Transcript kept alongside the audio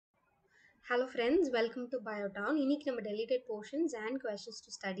Hello friends, welcome to BioTown. இன்னைக்கு நம்ம deleted portions and questions to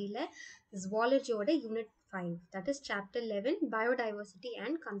study ல zoology ஓட unit 5, that is chapter 11, biodiversity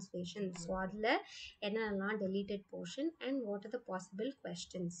and conservation. So அதுல என்னென்னலாம் deleted portion and what are the possible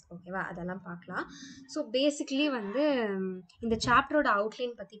questions, ஓகேவா, அதெல்லாம் பார்க்கலாம். So basically வந்து இந்த chapter ஓட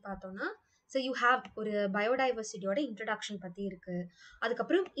outline பத்தி பார்த்தோம்னா, so you have ஒரு biodiversity ஓட introduction பத்தி இருக்கு.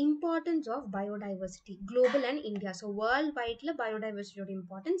 அதுக்கப்புறம் importance of biodiversity global and India, so world wide ல biodiversity ஓட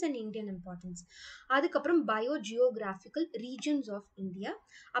importance and Indian importance. அதுக்கப்புறம் biogeographical regions of India,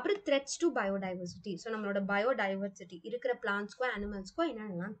 அப்புறம் threats to biodiversity, so நம்மளோட biodiversity இருக்கிற பிளான்ட்ஸ்க்கோ அனிமல்ஸ்க்கோ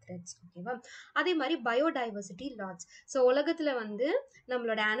என்னென்னலாம் threats, ஓகேவா. அதே மாதிரி biodiversity laws, so உலகத்துல வந்து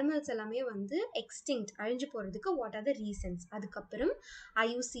நம்மளோட அனிமல்ஸ் எல்லாமே வந்து எக்ஸ்டிங்க்ட் அழிஞ்சு போறதுக்கு what are the reasons. அதுக்கப்புறம்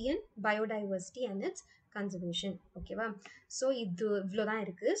IUCN biodiversity and its conservation, ஓகேவா. ஸோ இது இவ்வளோதான்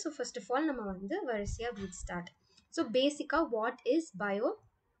இருக்கு. ஸோ ஃபர்ஸ்ட் ஆஃப் ஆல் நம்ம வந்து வரிசையாக வில் ஸ்டார்ட். ஸோ பேசிக்காக வாட் இஸ்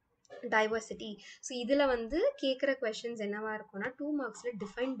biodiversity. ஸோ இதில் வந்து கேட்குற கொஷின்ஸ் என்னவா இருக்கும்னா 2 மார்க்ஸில்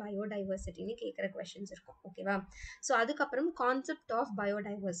டிஃபைன் பயோடைவர்சிட்டின்னு கேட்குற கொஷின்ஸ் இருக்கும், ஓகேவா. ஸோ அதுக்கப்புறம் concept of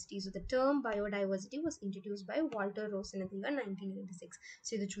biodiversity. So the term biodiversity was introduce by Walter rose in the year 1986.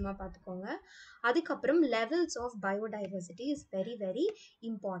 So இது சும்மா பார்த்துக்கோங்க. அதுக்கப்புறம் levels of biodiversity is very very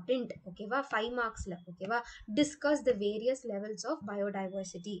important, ஓகேவா. 5 மார்க்ஸில், ஓகேவா. Discuss the various levels of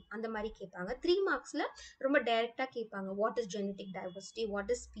biodiversity அந்த மாதிரி கேட்பாங்க. 3 மார்க்ஸில் ரொம்ப டைரெக்டாக கேட்பாங்க, what is genetic diversity,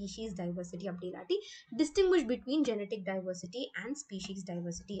 what is species diversity அப்படி இல்லாட்டி distinguish between genetic diversity and species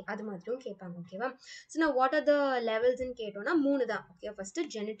diversity அது மாதிரியும் கேட்பாங்க, ஓகேவா. ஸோ நான் வாட் ஆர் த லெவல்ஸ்ன்னு கேட்டோம்னா 3 தான், ஓகே. ஃபர்ஸ்ட்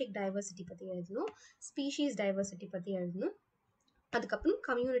ஜெனட்டிக் டைவர்சிட்டி பற்றி எழுதணும், ஸ்பீஷீஸ் டைவர்சிட்டி பற்றி எழுதணும், அதுக்கப்புறம்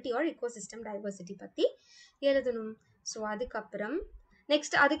கம்யூனிட்டி ஆர் எக்கோசிஸ்டம் டைவர்சிட்டி பற்றி எழுதணும். ஸோ அதுக்கப்புறம்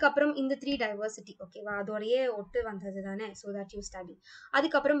நெக்ஸ்ட் அதுக்கப்புறம் இந்த 3 டைவர்சிட்டி, ஓகேவா, அதோடையே ஒட்டு வந்தது தானே. So that you study.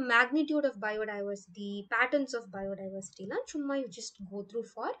 அதுக்கப்புறம் magnitude of biodiversity, patterns of பயோடைவர்சிட்டிலாம் சும்மா you just go through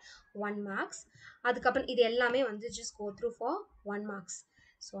for 1 marks. அதுக்கப்புறம் இது எல்லாமே வந்து just go through for 1 marks.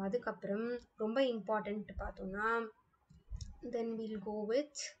 So அதுக்கப்புறம் ரொம்ப இம்பார்ட்டன்ட் பார்த்தோம்னா then will go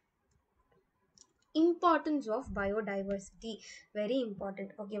with importance of biodiversity, very important,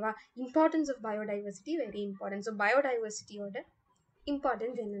 ஓகேவா. importance of biodiversity very important. So பயோடைவர்சிட்டியோட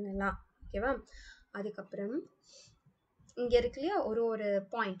importance என்னென்னலாம், ஓகேவா. அதுக்கப்புறம் இங்கே இருக்கு இல்லையா ஒரு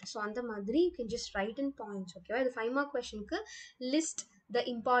பாயிண்ட், ஸோ அந்த மாதிரி you can just right in points, ஓகேவா. இது 5 mark கொஷனுக்கு list the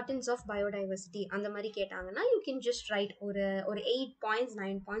importance of biodiversity அந்த மாதிரி கேட்டாங்கன்னா யூ கேன் ஜஸ்ட் ரைட் ஒரு 8 பாயிண்ட்ஸ்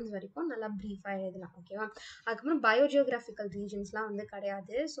 9 பாயிண்ட்ஸ் வரைக்கும் நல்லா ப்ரீஃபாக எழுதலாம், ஓகேவா. அதுக்கப்புறம் பயோஜியோகிராஃபிக்கல் ரீஜன்ஸ்லாம் வந்து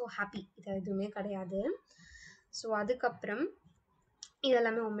கிடையாது, ஸோ ஹாப்பி, இது எதுவுமே கிடையாது. ஸோ அதுக்கப்புறம்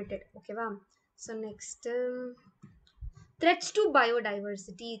இதெல்லாமே ஒமிட்டட், ஓகேவா. So next threats to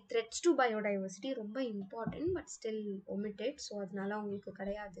biodiversity. threats to biodiversity ரொம்ப important but still omitted, so அதனால உங்களுக்கு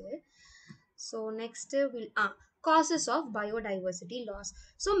கிடையாது. So next will causes of biodiversity loss.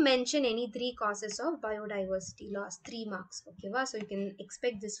 So mention any 3 causes of biodiversity loss, 3 marks, ஓகேவா. So you can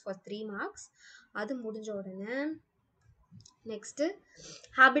expect this for 3 marks. அது முடிஞ்ச உடனே next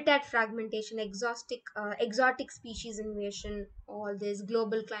habitat fragmentation, exotic species invasion, all this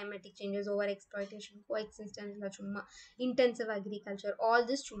global climatic changes, over exploitation, coexistence, சும்மா intensive agriculture, all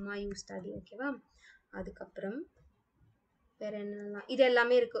this சும்மா you study, ஓகேவா. அதுக்கப்புறம் வேற என்னெல்லாம் இது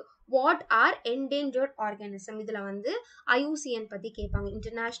எல்லாமே இருக்கு. வாட் ஆர் என்டேஞ்சர்ட் ஆர்கானிசம், இதுல வந்து IUCN பத்தி கேட்பாங்க,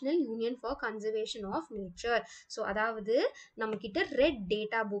 international union for conservation of nature. So அதாவது நம்ம கிட்ட ரெட்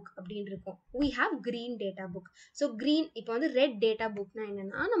டேட்டா புக் அப்படின்னு இருக்கும், we have green data book. So green இப்போ வந்து ரெட் டேட்டா புக்னா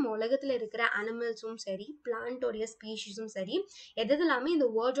என்னன்னா நம்ம உலகத்துல இருக்கிற அனிமல்ஸும் சரி பிளான்டோடைய ஸ்பீஷீஸும் சரி எதெல்லாமே இந்த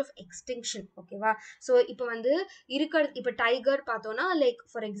வேர்ட் ஆஃப் எக்ஸ்டிங்ஷன், ஓகேவா. ஸோ இப்போ வந்து இப்போ டைகர் பார்த்தோம்னா like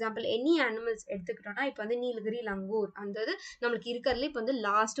for example any animals எடுத்துக்கிட்டோம்னா இப்போ வந்து நீலகிரி லங்கூர் அந்த நம்மளுக்கு இருக்கிறதுல இப்போ வந்து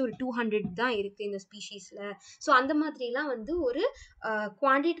லாஸ்ட் ஒரு 200 தான் இருக்கு இந்த ஸ்பீஷீஸ்ல. ஸோ அந்த மாதிரிலாம் வந்து ஒரு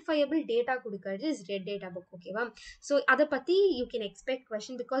குவான்டிஃபையபிள் டேட்டா கொடுக்கறது இஸ் ரெட் டேட்டா புக், ஓகேவா. ஸோ அதை பத்தி you can expect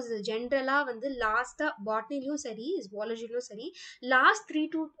question, because ஜென்ரலா வந்து லாஸ்டா பாட்னிலையும் சரி ஜுவாலஜிலையும் சரி last 3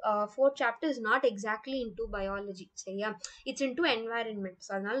 to 4 chapters not exactly into biology, சரியா, இட்ஸ் into environment.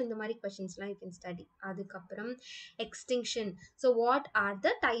 ஸோ அதனால இந்த மாதிரி கொஸ்டின்ஸ்லாம் யூ கேன் ஸ்டடி. அதுக்கப்புறம் extinction. So what are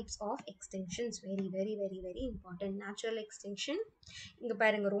the types of எக்ஸ்டிங்ஷன்ஸ், very very very very important. Natural extinction இங்க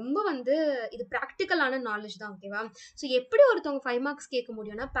பாருங்க ரொம்ப வந்து இது ப்ராக்டிக்கலான நாலேஜ் தான், ஓகேவா. ஸோ எப்படி ஒருத்தவங்க 5 மார்க்ஸ் கேட்க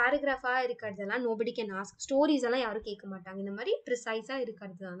முடியும்னா பேராகிராஃபா இருக்கிறதெல்லாம் நோபடி கேன் ஆஸ்க், ஸ்டோரிஸ் எல்லாம் யாரும் கேட்க மாட்டாங்க, இந்த மாதிரி ப்ரிசைஸா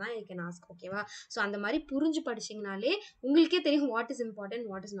இருக்கிறது தான் கேன் ஆஸ்க், ஓகேவா. ஸோ அந்த மாதிரி புரிஞ்சு படிச்சிங்கனாலே உங்களுக்கே தெரியும் what is important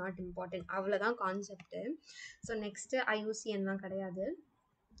what is not important, அவ்வளோதான் கான்செப்ட். ஸோ நெக்ஸ்ட் IUCNலாம் கிடையாது.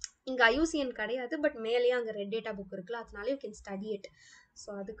 இங்க IUCN கிடையாது, பட் மேலேயே அங்க ரெட் டேட்டா புக் இருக்குல்ல, அதனால you can study it. So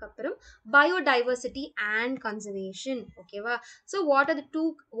அதுக்கப்புறம் biodiversity and conservation. ஓகேவா? So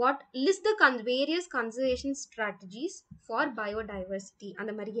what list the various conservation strategies for biodiversity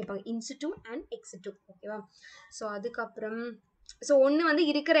அந்த மாதிரி கேட்பாங்க, இன்சிட்டு அண்ட் எக்ஸிட்டு. ஓகேவா? ஸோ அதுக்கப்புறம் ஸோ ஒன்று வந்து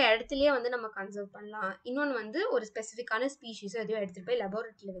இருக்கிற இடத்துலயே வந்து நம்ம கன்சர்வ் பண்ணலாம், இன்னொன்று வந்து ஒரு ஸ்பெசிஃபிக்கான ஸ்பீஷீஸோ எதையோ எடுத்துகிட்டு போய்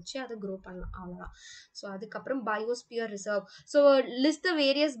லெபார்ட்டரியில் வச்சு அதை க்ரோ பண்ணலாம், அவ்வளோதான். ஸோ அதுக்கப்புறம் biosphere reserve. So list the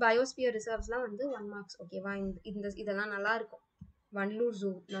various biosphere ரிசர்வ்ஸ்லாம் வந்து 1 மார்க்ஸ். ஓகேவா? இதெல்லாம் நல்லா இருக்கும். வண்டலூர்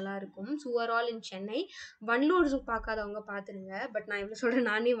ஜூ நல்லா இருக்கும். சுவரால் இன் சென்னை. வண்டலூர் ஜூ பார்க்காதவங்க பார்த்துருங்க. பட் நான் இவ்வளோ சொல்கிறேன்,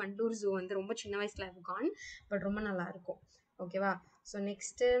 நானே வண்டலூர் ஜூ வந்து ரொம்ப சின்ன வயசில் இருக்கான், பட் ரொம்ப நல்லா இருக்கும். ஓகேவா? So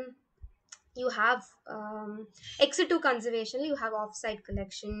next you have ex-situ conservation, you have off-site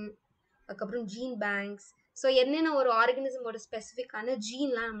collection, அதுக்கப்புறம் ஜீன் பேங்க்ஸ். ஸோ என்னென்ன ஒரு ஆர்கனிசமோட ஸ்பெசிஃபிக்கான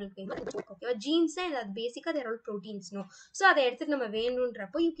ஜீன்லாம் நம்மளுக்கு வேணும். ஓகேவா? ஜீன்ஸ்னா அது பேசிக்காக தேர் ஆல் ப்ரோட்டீன்ஸ்னோ. ஸோ அதை எடுத்துகிட்டு நம்ம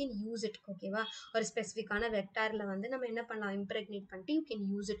வேணுன்றப்போ யூ கேன் யூஸ் இட். ஓகேவா? ஒரு ஸ்பெசிஃபிக்கான வெக்டாரில் வந்து நம்ம என்ன பண்ணலாம், இம்ப்ரெக்னேட் பண்ணிட்டு you can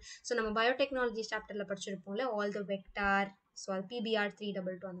use it. So நம்ம பயோடெக்னாலஜி சாப்டரில் படிச்சிருப்போம்ல, ஆல் த வெக்டார். ஸோ அது PBR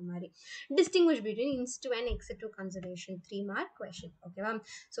 322 அந்த மாதிரி. Distinguish between in situ and exit conservation 3 mark question. ஓகேவா?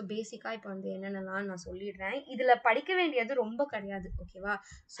 ஸோ பேசிக்காக இப்போ வந்து என்னென்னலாம் நான் சொல்லிடுறேன். இதில் படிக்க வேண்டியது ரொம்ப கிடையாது. ஓகேவா?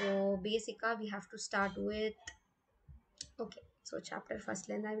 ஸோ பேசிக்காக we have to start with, okay, so chapter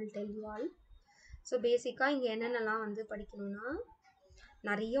firstலேருந்து I will tell you all. So பேசிக்காக இங்கே என்னென்னலாம் வந்து படிக்கணும்னா,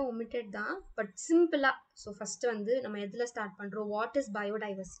 நிறைய omitted தான், பட் சிம்பிளாக. ஸோ ஃபஸ்ட்டு வந்து நம்ம எதில் ஸ்டார்ட் பண்ணுறோம், what is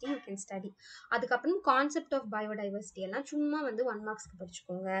biodiversity you can study. அதுக்கப்புறம் கான்செப்ட் ஆஃப் பயோடைவர்சிட்டி எல்லாம் சும்மா வந்து 1 மார்க்ஸ்க்கு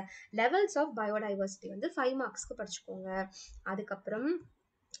படிச்சுக்கோங்க. லெவல்ஸ் ஆஃப் பயோடைவர்சிட்டி வந்து 5 மார்க்ஸ்க்கு படிச்சுக்கோங்க. அதுக்கப்புறம்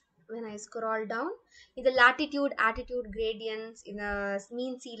when I scroll down, in the latitude, attitude, gradients, in the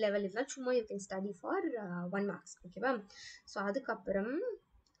mean sea level இதெல்லாம் சும்மா you can study for 1 marks. ஓகேவா? ஸோ அதுக்கப்புறம்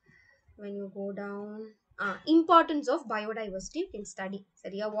when you go down, importance of biodiversity you can study.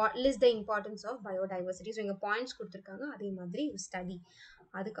 சரியா? what is the importance of biodiversity? So இங்கே points கொடுத்துருக்காங்க, அதே மாதிரி you study.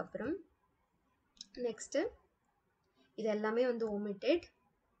 அதுக்கப்புறம் நெக்ஸ்ட்டு இது எல்லாமே வந்து omitted.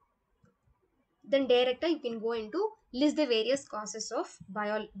 Then directly you can go into list the various causes of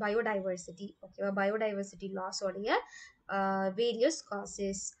biodiversity. Okay, biodiversity loss உடைய various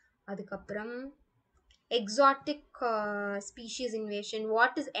causes. அதுக்கப்புறம் exotic species invasion,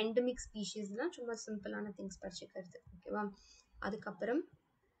 what is endemic species னா சும்மா சிம்பிளான திங்ஸ் படிச்சுக்கிறது. ஓகேவா? அதுக்கப்புறம்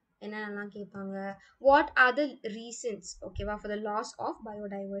என்னென்னலாம் கேட்பாங்க, வாட் ஆர் த ரீசன்ஸ், ஓகேவா, for the loss of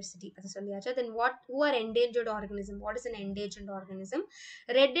biodiversity, அது சொல்லியாச்சு. தென் who are endangered organism, what is an endangered organism.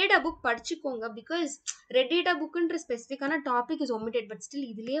 Red data book படிச்சுக்கோங்க, because red data புக்குன்ற ஸ்பெசிஃபிக்கான topic is omitted, but still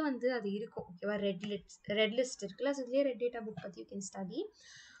இதுலேயே வந்து அது இருக்கும். ஓகேவா? ரெட் லிஸ்ட் இருக்குல்ல, ஸோ இதுலேயே ரெட் டேட்டா புக் பற்றி யூ கேன் ஸ்டடி.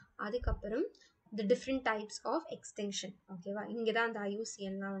 அதுக்கப்புறம் the different types of extinction. ஓகேவா? இங்கே தான் அந்த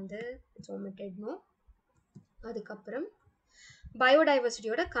IUCNலாம் வந்து இட்ஸ் ஒமிட்டட்னோ. அதுக்கப்புறம்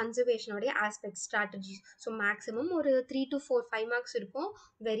பயோடைவர்சிட்டியோட கன்சர்வேஷனோடைய ஆஸ்பெக்ட் ஸ்ட்ராட்டஜிஸ். ஸோ மேக்ஸிமம் ஒரு 3 to 4 5 மார்க்ஸ் இருக்கும்,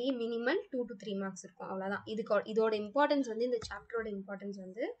 வெரி மினிமல் 2 to 3 மார்க்ஸ் இருக்கும், அவ்வளோதான். இதோட இம்பார்ட்டன்ஸ் வந்து, இந்த சாப்டரோட இம்பார்ட்டன்ஸ்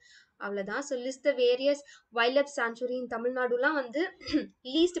வந்து அவ்வளோதான். So list the various wild life sanctuary இன் தமிழ்நாடுலாம் வந்து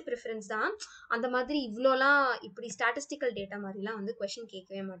லீஸ்ட் ப்ரிஃபரன்ஸ் தான். அந்த மாதிரி இவ்வளோலாம் இப்படி ஸ்டாட்டிஸ்டிக்கல் டேட்டா மாதிரிலாம் வந்து கொஷின்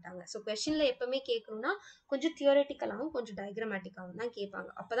கேட்கவே மாட்டாங்க. ஸோ கொஷினில் எப்போவுமே கேட்கணும்னா கொஞ்சம் தியோரட்டிக்கலாகவும் கொஞ்சம் டயக்ராமேட்டிக்காகவும் தான் கேட்பாங்க.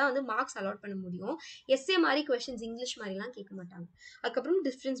 அப்போ தான் வந்து மார்க்ஸ் அலாட் பண்ண முடியும். எஸ்ஏ மாதிரி கொஷின்ஸ் இங்கிலீஷ் மாதிரிலாம் கேட்க மாட்டாங்க. அதுக்கப்புறம்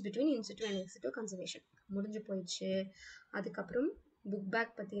difference between in situ and exit conservation முடிஞ்சு போயிடுச்சு. அதுக்கப்புறம் புக்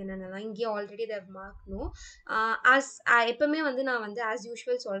பேக் பற்றி என்னென்னலாம் இங்கேயே ஆல்ரெடி தேவ் மார்க்னும். எப்பவுமே வந்து நான் வந்து ஆஸ்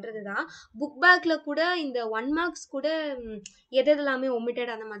யூஷுவல் சொல்கிறது தான், புக் பேக்கில் கூட இந்த 1 மார்க்ஸ் கூட எதெல்லாமே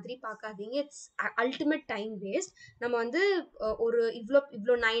ஒமிட்டட் அந்த மாதிரி பார்க்காதீங்க. It's ultimate time waste. நம்ம வந்து ஒரு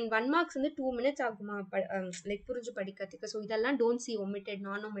இவ்வளோ 1 மார்க்ஸ் வந்து 2 minutes ஆகுமா லைக் புரிஞ்சு படிக்கிறதுக்கு. ஸோ இதெல்லாம் டோன்ட் சி ஒமிட்டட்,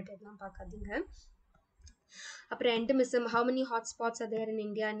 நான் ஒமிட்டட்லாம் பார்க்காதீங்க. அப்புறம் endemism, how many hotspots are there in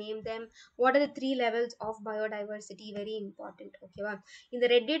India, name them, what are the 3 levels of biodiversity, very important. ஓகேவா? இந்த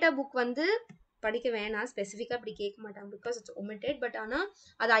ரெட் டேட்டா புக் வந்து படிக்க வேணாம், ஸ்பெசிஃபிக்காக அப்படி கேட்க மாட்டாங்க, பிகாஸ் இட்ஸ் ஒமிட்டட். பட் ஆனால்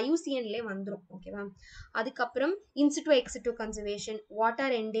அது IUCNலே வந்துடும். ஓகேவா? அதுக்கப்புறம் in situ exit conservation, what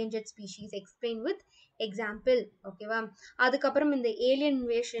are endangered species, explain with example. ஓகேவா? அதுக்கப்புறம் இந்த alien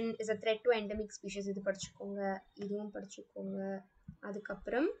invasion is a thread to endemic species, இது படிச்சுக்கோங்க, இதுவும் படிச்சுக்கோங்க.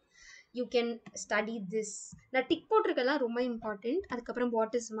 அதுக்கப்புறம் you can study this. நான் டிக் போட்டிருக்கெல்லாம் ரொம்ப இம்பார்ட்டன்ட். அதுக்கப்புறம்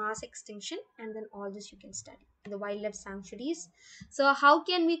what is mass extinction, and then all this you can study. The wildlife sanctuaries. So how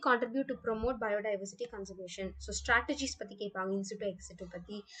can we contribute to promote biodiversity conservation? So strategies பற்றி கேட்பாங்க, in situ exit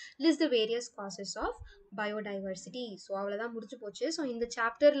பற்றி. list the various causes of biodiversity. So அவ்வளோதான், முடிஞ்சு போச்சு. So இந்த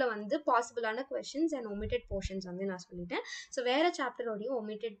சாப்டரில் வந்து பாசிபிளான questions and omitted portions வந்து நான் சொல்லிட்டேன். ஸோ வேறு சாப்டரோடைய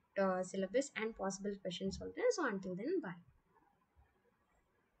omitted syllabus and possible questions சொல்லிட்டேன். So until then, bye.